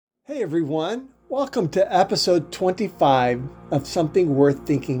Hey everyone, welcome to episode 25 of Something Worth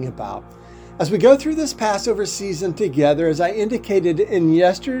Thinking About. As we go through this Passover season together, as I indicated in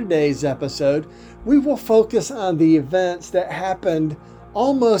yesterday's episode, we will focus on the events that happened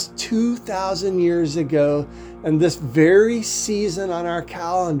almost 2,000 years ago and this very season on our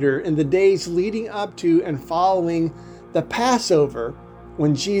calendar in the days leading up to and following the Passover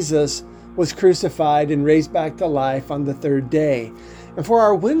when Jesus was crucified and raised back to life on the third day. And for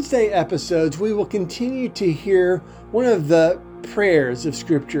our Wednesday episodes, we will continue to hear one of the prayers of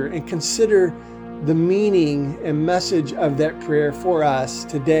Scripture and consider the meaning and message of that prayer for us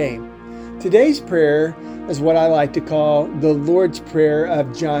today. Today's prayer is what I like to call the Lord's Prayer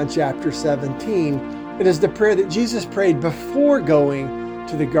of John chapter 17. It is the prayer that Jesus prayed before going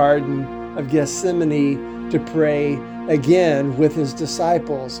to the Garden of Gethsemane to pray again with his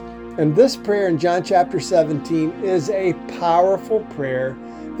disciples. And this prayer in John chapter 17 is a powerful prayer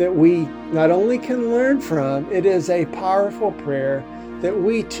that we not only can learn from, it is a powerful prayer that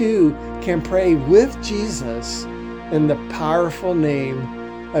we too can pray with Jesus in the powerful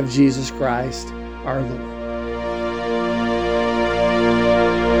name of Jesus Christ, our Lord.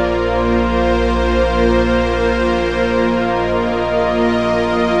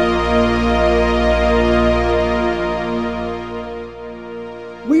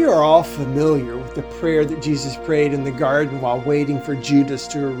 We are all familiar with the prayer that Jesus prayed in the garden while waiting for Judas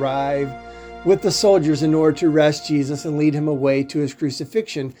to arrive with the soldiers in order to arrest Jesus and lead him away to his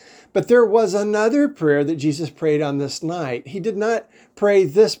crucifixion. But there was another prayer that Jesus prayed on this night. He did not pray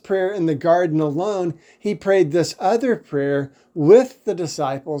this prayer in the garden alone. He prayed this other prayer with the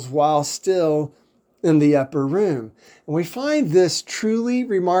disciples while still in the upper room. And we find this truly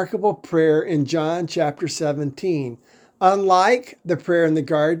remarkable prayer in John chapter 17. Unlike the prayer in the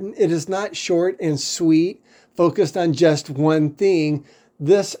garden, it is not short and sweet, focused on just one thing.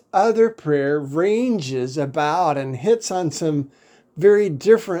 This other prayer ranges about and hits on some very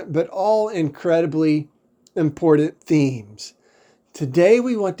different but all incredibly important themes. Today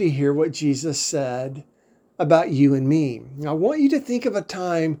we want to hear what Jesus said about you and me. I want you to think of a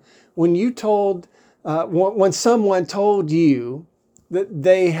time when when someone told you that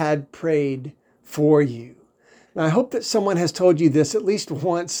they had prayed for you. Now, I hope that someone has told you this at least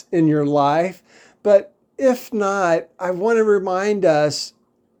once in your life, but if not, I want to remind us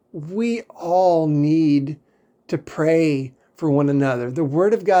we all need to pray for one another. The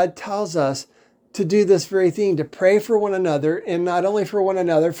Word of God tells us to do this very thing, to pray for one another, and not only for one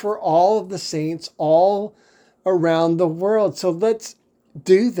another, for all of the saints all around the world. So let's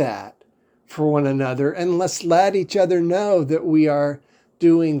do that for one another, and let's let each other know that we are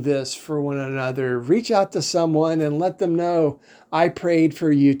doing this for one another. Reach out to someone and let them know, I prayed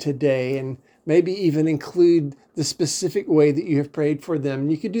for you today, and maybe even include the specific way that you have prayed for them.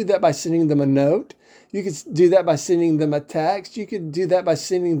 You could do that by sending them a note. You could do that by sending them a text. You could do that by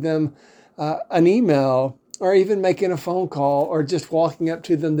sending them an email, or even making a phone call, or just walking up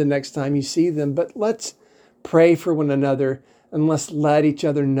to them the next time you see them. But let's pray for one another, and let's let each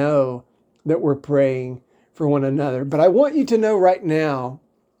other know that we're praying for one another. But I want you to know right now,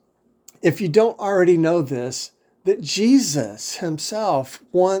 if you don't already know this, that Jesus himself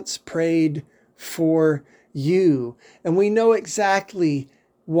once prayed for you. And we know exactly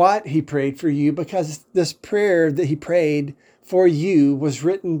what he prayed for you because this prayer that he prayed for you was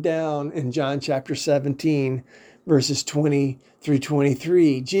written down in John chapter 17, verses 20 through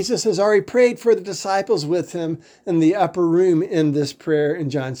 23. Jesus has already prayed for the disciples with him in the upper room in this prayer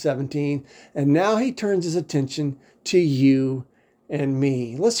in John 17. And now he turns his attention to you and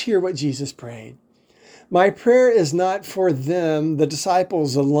me. Let's hear what Jesus prayed. My prayer is not for them, the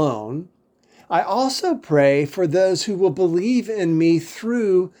disciples alone. I also pray for those who will believe in me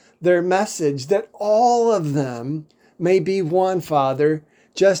through their message, that all of them may be one, Father,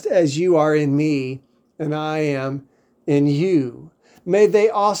 just as you are in me and I am in you. May they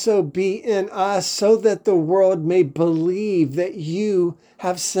also be in us so that the world may believe that you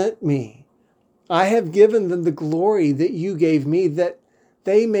have sent me. I have given them the glory that you gave me, that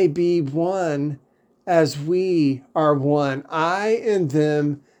they may be one as we are one, I in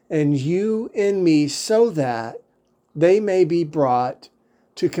them and you in me, so that they may be brought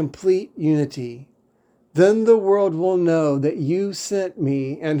to complete unity. Then the world will know that you sent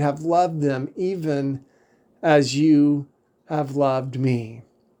me and have loved them even as you have loved me.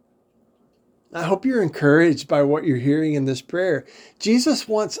 I hope you're encouraged by what you're hearing in this prayer. Jesus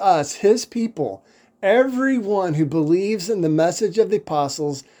wants us, his people, everyone who believes in the message of the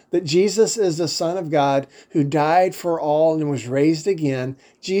apostles that Jesus is the Son of God who died for all and was raised again.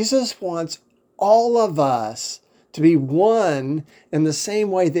 Jesus wants all of us to be one in the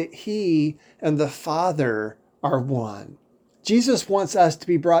same way that he and the Father are one. Jesus wants us to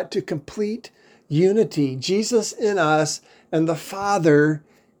be brought to complete unity. Jesus in us and the Father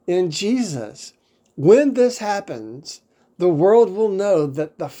in Jesus. When this happens, the world will know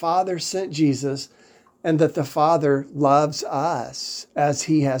that the Father sent Jesus and that the Father loves us as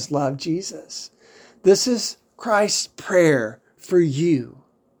he has loved Jesus. This is Christ's prayer for you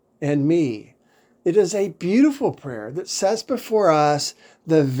and me. It is a beautiful prayer that sets before us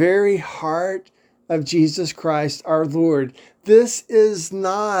the very heart of Jesus Christ our Lord. This is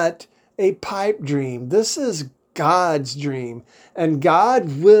not a pipe dream. This is God's dream, and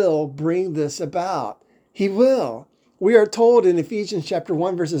God will bring this about. He will. We are told in Ephesians chapter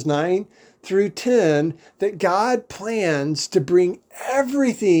 1, verses 9 through 10, that God plans to bring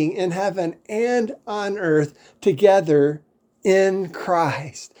everything in heaven and on earth together in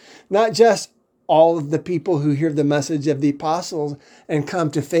Christ. Not just all of the people who hear the message of the apostles and come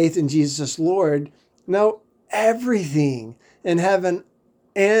to faith in Jesus Lord. No, everything in heaven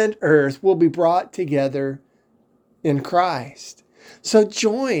and earth will be brought together in Christ. So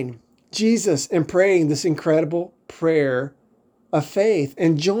join Jesus in praying this incredible prayer of faith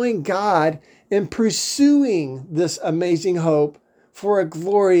and join God in pursuing this amazing hope for a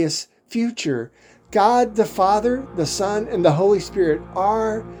glorious future. God the Father, the Son, and the Holy Spirit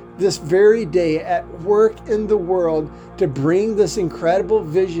are this very day at work in the world to bring this incredible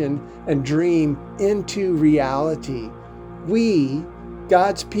vision and dream into reality. We,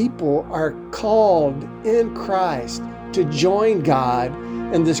 God's people, are called in Christ to join God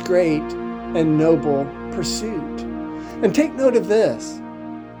in this great and noble pursuit. And take note of this.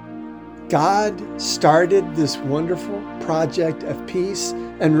 God started this wonderful project of peace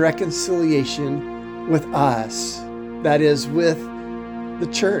and reconciliation with us, that is, with the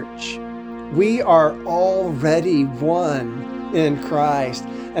church. We are already one in Christ,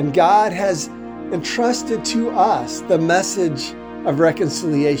 and God has entrusted to us the message of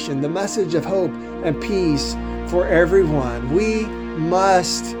reconciliation, the message of hope and peace for everyone. We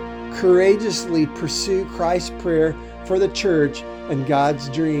must courageously pursue Christ's prayer for the church and God's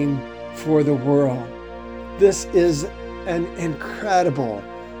dream for the world. This is an incredible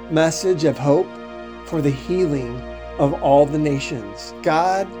message of hope for the healing of all the nations.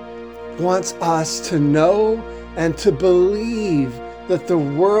 God wants us to know and to believe that the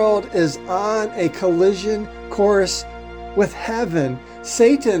world is on a collision course with heaven.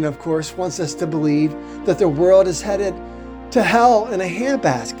 Satan, of course, wants us to believe that the world is headed to hell in a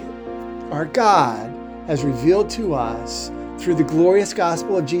handbasket. Our God has revealed to us through the glorious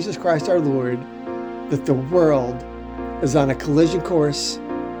gospel of Jesus Christ our Lord that the world is on a collision course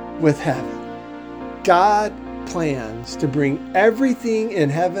with heaven. God plans to bring everything in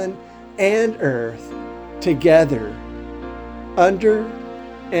heaven and earth together under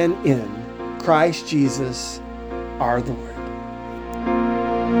and in Christ Jesus our Lord.